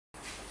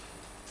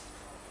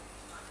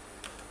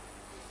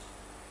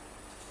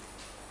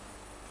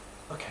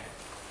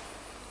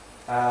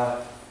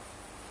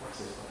what's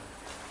this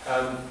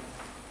one?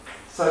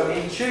 So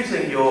in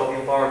choosing your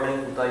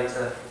environmental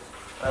data,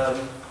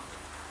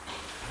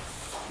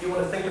 you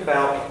want to think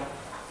about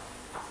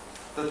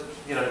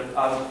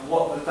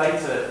what the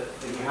data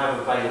that you have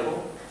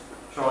available.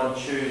 Try and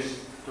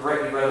choose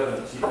directly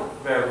relevant to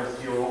variables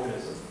to your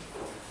organism,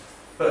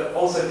 but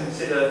also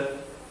consider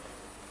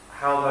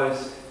how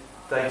those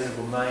data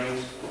were made,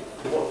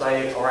 what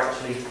they are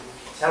actually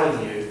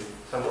telling you.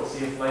 So what's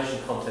the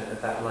information content of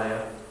that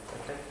layer?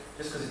 Okay,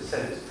 just because it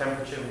says it's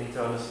temperature, we need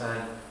to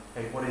understand,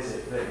 okay, what is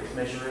it that it's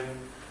measuring.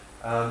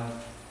 The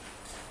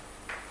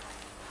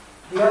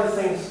other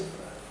things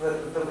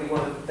that we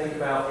want to think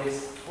about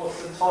is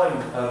what's the time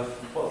of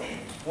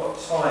what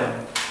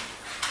time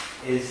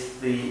is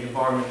the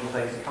environmental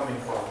data coming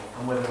from,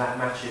 and whether that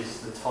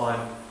matches the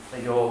time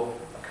that your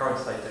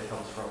occurrence data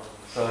comes from.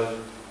 So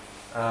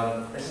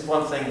this is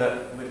one thing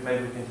that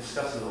maybe we can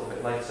discuss a little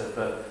bit later,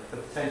 but the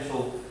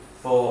potential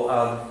for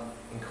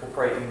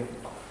incorporating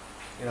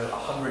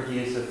 100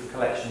 years of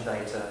collection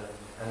data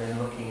and then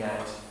looking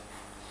at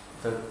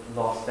the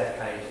last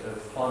decade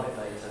of climate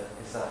data,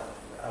 is that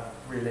a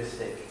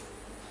realistic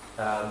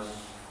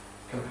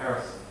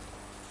comparison?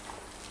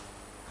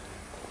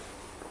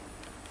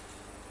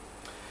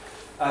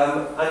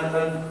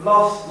 And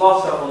last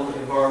up on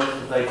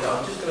environmental data,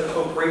 I'm just going to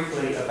talk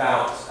briefly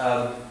about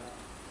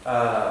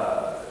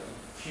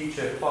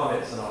future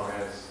climate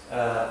scenarios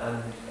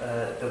and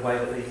the way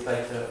that these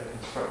data are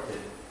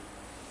constructed.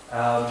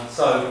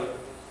 So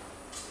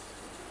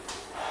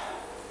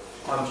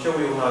I'm sure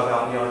we all know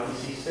about the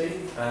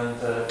IPCC,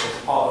 and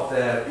as part of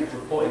their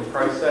reporting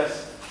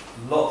process,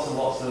 lots and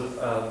lots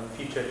of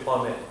future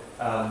climate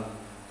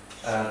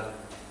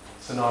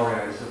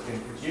scenarios have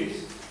been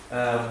produced.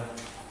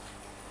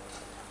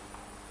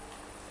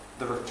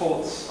 The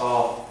reports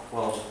are,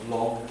 well,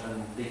 long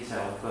and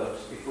detailed, but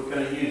if we're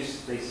going to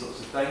use these sorts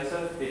of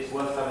data, it's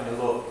worth having a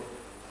look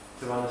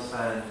to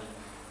understand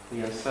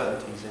the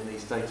uncertainties in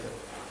these data.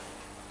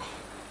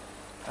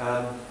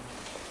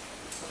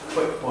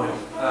 Quick point.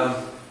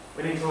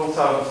 We need to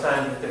also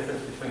understand the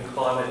difference between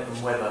climate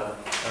and weather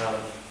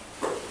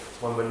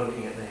when we're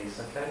looking at these.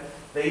 Okay,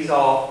 these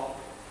are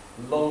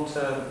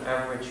long-term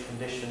average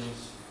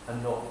conditions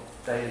and not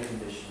daily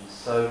conditions.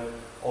 So,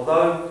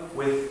 although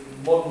with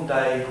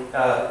modern-day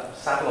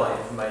satellite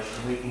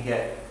information we can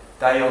get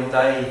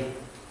day-on-day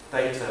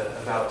data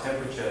about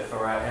temperature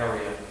for our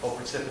area or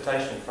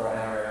precipitation for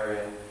our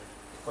area,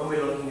 when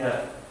we're looking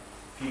at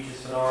future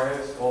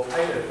scenarios or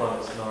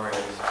paleoclimate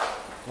scenarios,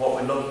 what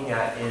we're looking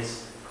at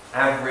is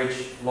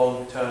average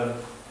long-term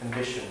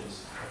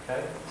conditions.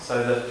 Okay,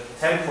 so the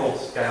temporal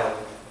scale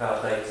of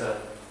our data,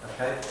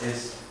 okay,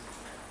 is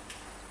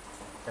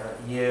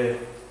year,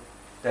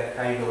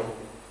 decadal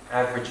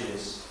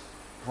averages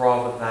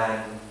rather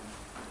than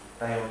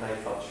day-on-day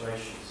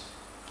fluctuations.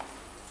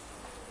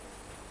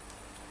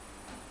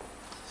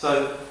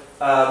 So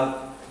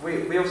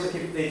we also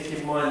need to keep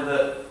in mind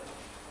that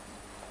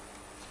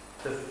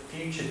the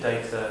future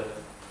data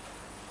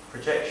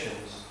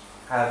projections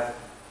have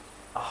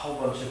a whole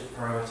bunch of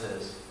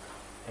parameters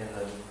in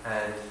them,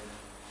 and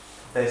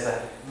there's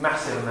a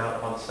massive amount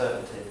of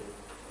uncertainty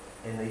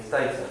in these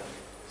data.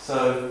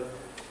 So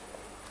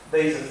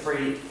these are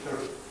three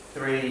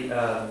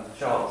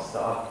charts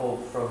that I've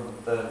pulled from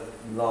the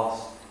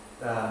last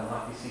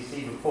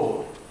IPCC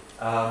report.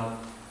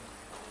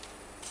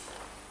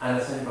 And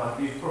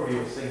essentially, you've probably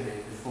all seen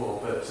these before,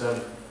 but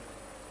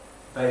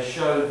they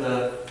show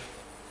that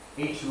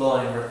each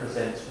line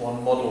represents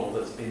one model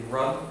that's been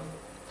run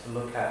to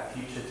look at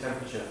future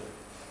temperature.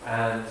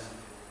 And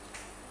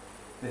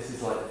this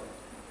is like,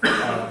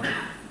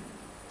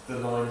 the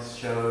lines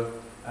show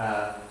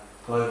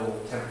global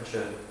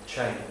temperature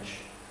change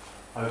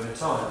over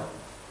time.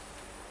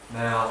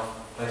 Now,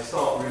 they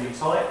start really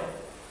tight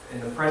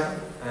in the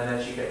present, and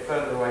as you get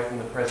further away from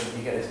the present,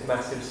 you get this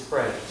massive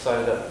spread,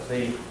 so that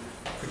the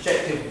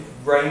projected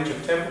range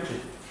of temperature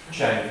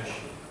change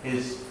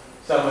is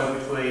somewhere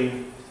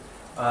between,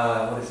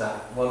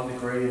 1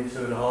 degree and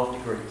 2.5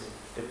 degrees,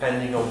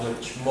 depending on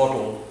which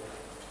model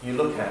you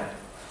look at.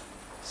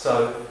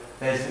 So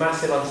there's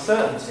massive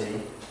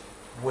uncertainty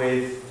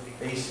with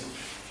these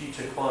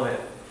future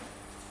climate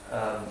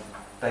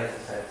data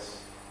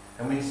sets,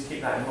 and we need to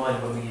keep that in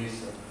mind when we use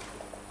them.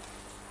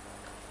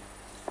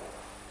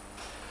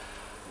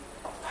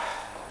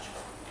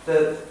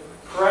 The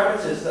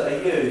parameters that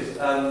are used,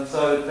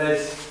 so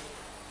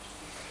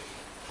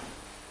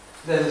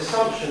there's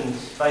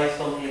assumptions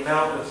based on the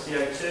amount of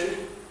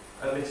CO2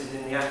 emitted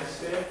in the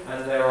atmosphere,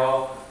 and there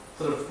are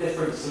sort of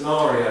different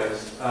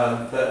scenarios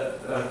that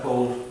are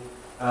called,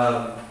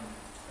 that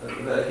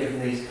are given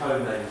these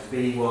code names,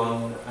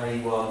 B1,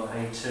 A1,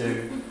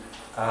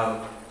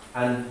 A2,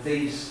 and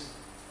these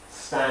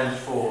stand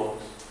for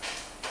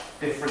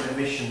different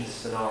emissions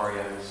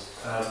scenarios.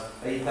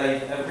 They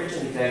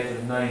originally gave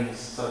them names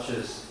such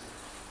as,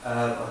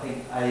 I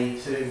think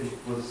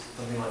A2 was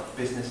something like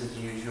business as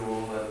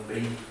usual,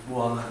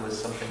 B1 was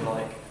something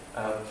like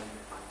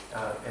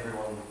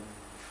everyone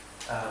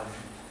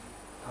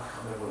I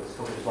can't remember what it's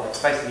called. It's like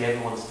basically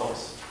everyone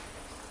stops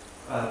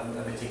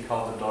emitting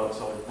carbon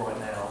dioxide right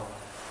now.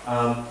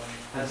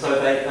 And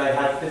so they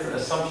have different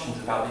assumptions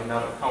about the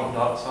amount of carbon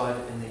dioxide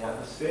in the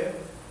atmosphere,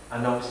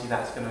 and obviously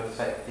that's going to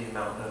affect the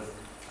amount of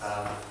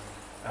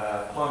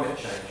climate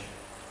change.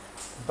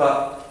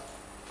 But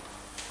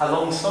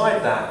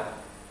alongside that,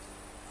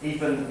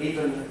 even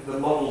the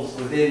models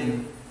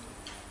within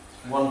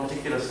one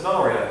particular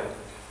scenario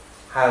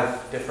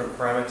have different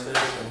parameters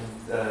and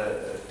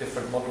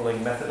different modelling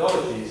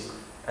methodologies,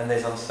 and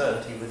there's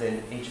uncertainty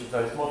within each of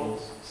those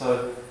models.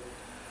 So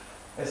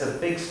there's a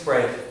big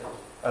spread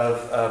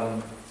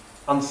of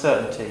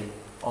uncertainty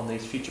on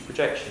these future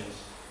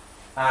projections,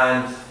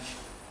 and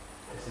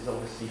this is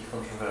obviously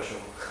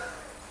controversial.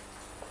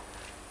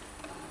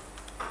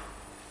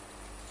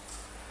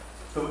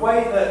 The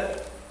way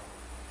that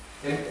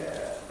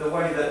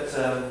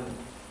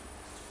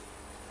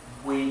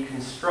we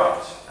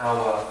construct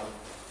our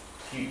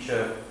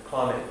future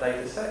climate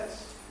data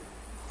sets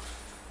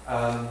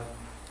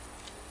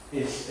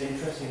is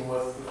interesting and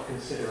worth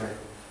considering.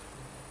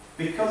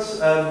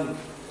 Because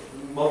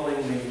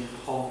modelling the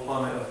whole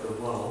climate of the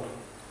world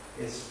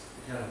is,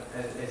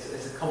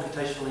 it's a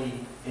computationally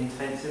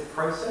intensive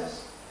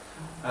process.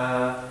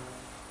 The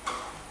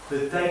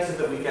data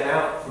that we get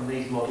out from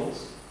these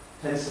models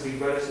tends to be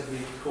relatively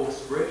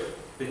coarse grid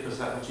because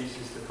that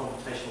reduces the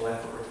computational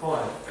effort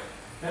required.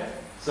 Okay?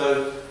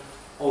 So,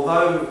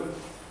 although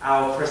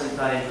our present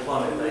day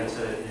climate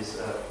data is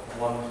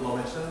 1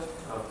 kilometre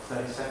of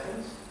 30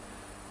 seconds,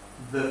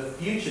 the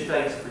future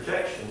data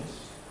projections,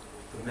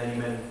 for many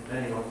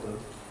of them,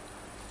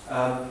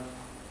 are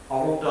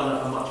all done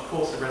at a much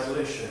coarser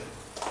resolution.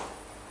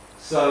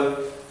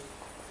 So,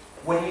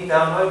 when you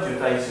download your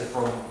data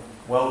from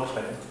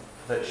WorldClim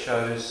that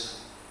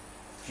shows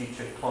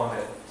future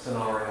climate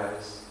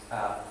scenarios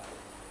at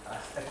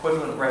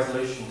equivalent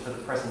resolution to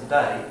the present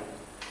day,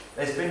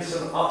 there's been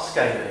some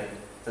upscaling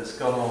that's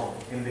gone on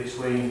in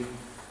between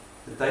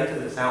the data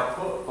that's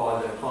output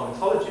by the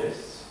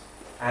climatologists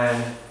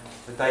and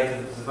the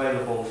data that's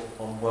available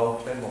on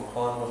WorldClim or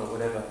CIRN or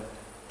whatever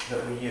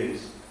that we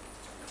use.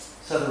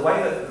 So the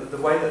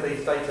way that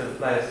these data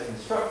layers are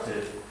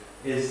constructed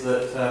is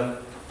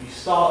that you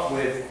start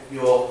with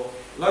your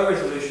low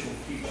resolution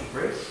future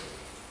grid,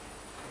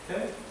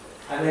 okay?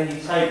 And then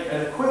you take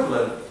an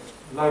equivalent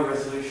low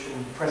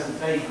resolution present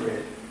day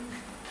grid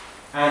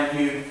and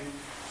you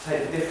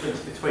take the difference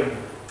between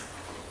them.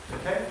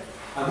 Okay?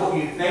 And what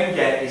you then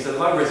get is a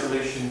low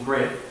resolution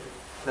grid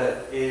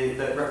that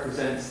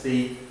represents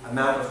the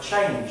amount of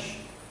change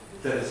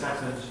that has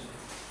happened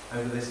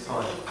over this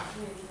time.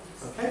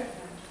 Okay?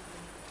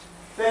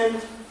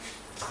 Then,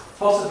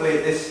 possibly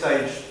at this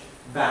stage,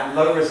 that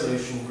low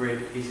resolution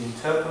grid is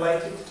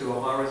interpolated to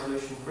a high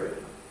resolution grid,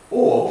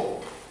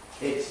 or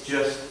it's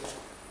just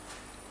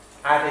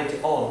added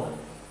on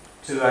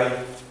to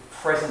a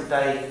present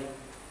day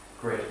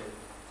grid.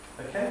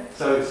 Okay?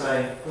 So it's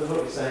saying, what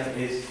it's saying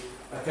is,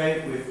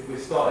 okay, we've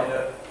started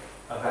at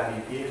a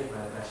value here,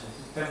 around national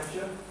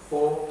temperature,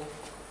 4.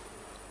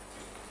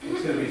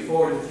 It's going to be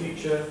 4 in the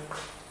future.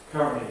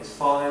 Currently it's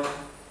 5.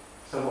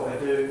 So what I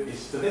do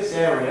is, for this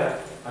area,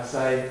 I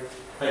say,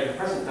 take the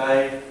present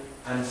day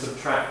and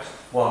subtract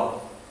 1.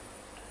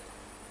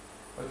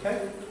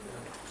 Okay?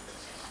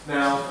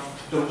 Now,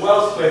 the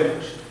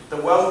WorldClim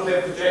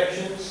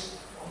projections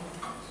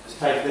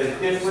take the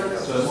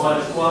difference, so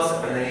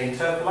 -1, and they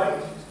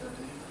interpolate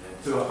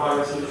to a high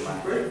resolution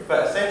grid,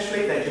 but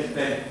essentially they're just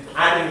then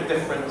adding the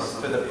difference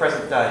to the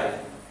present day.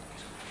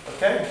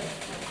 Okay?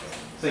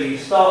 So you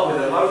start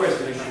with a low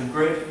resolution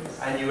grid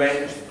and you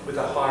end with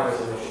a high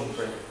resolution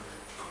grid.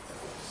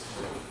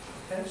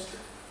 Okay?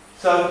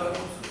 So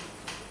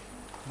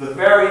the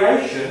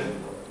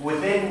variation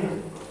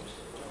within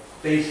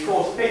these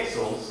coarse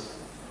pixels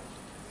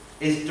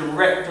is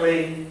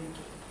directly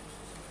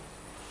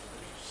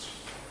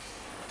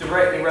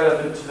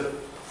relevant to the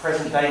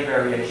present day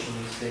variation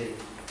you see.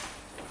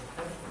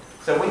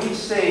 So when you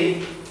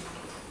see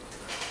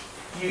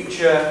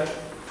future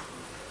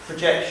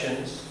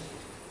projections,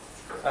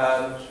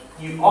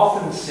 you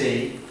often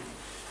see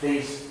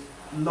these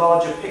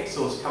larger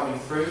pixels coming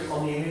through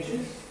on the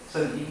images,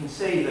 so that you can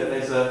see that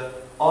there's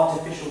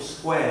artificial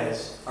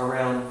squares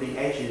around the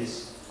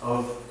edges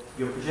of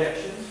your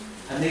projection,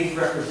 and these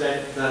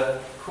represent the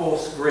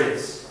coarse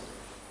grids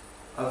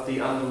of the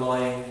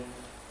underlying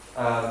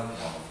climate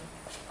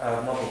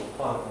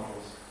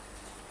models.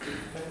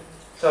 Okay.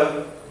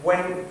 So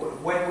when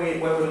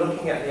we're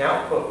looking at the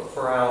output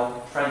for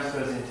our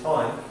transfers in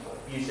time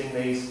using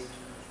these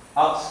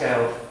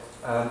upscaled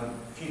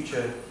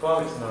future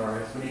climate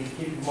scenarios, we need to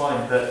keep in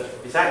mind that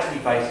it's actually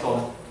based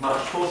on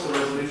much coarser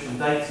resolution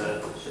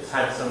data that's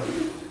had some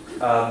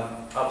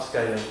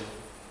upscaling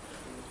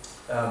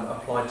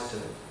applied to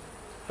it.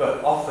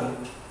 But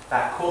often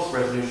that coarse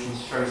resolution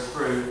shows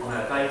through on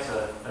our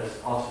data as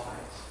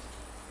artifacts.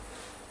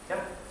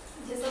 Yeah?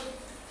 Just a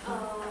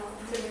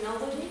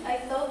terminology. I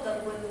thought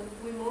that when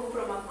we move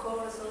from a core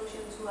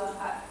resolution to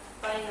a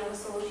final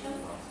resolution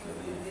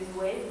in this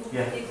way,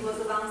 yeah, it was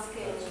a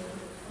downscaling.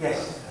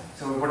 Yes.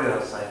 So what did I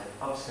say?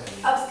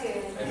 Upscaling.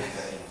 Upscaling.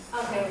 Okay.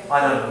 Okay.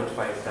 I don't know which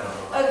way it's down.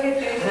 Okay,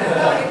 thank you.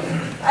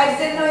 I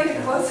didn't know if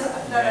it was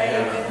that I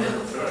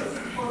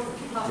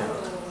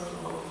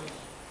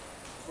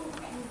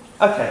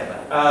Okay,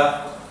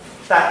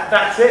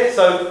 that's it.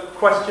 So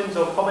questions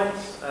or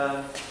comments?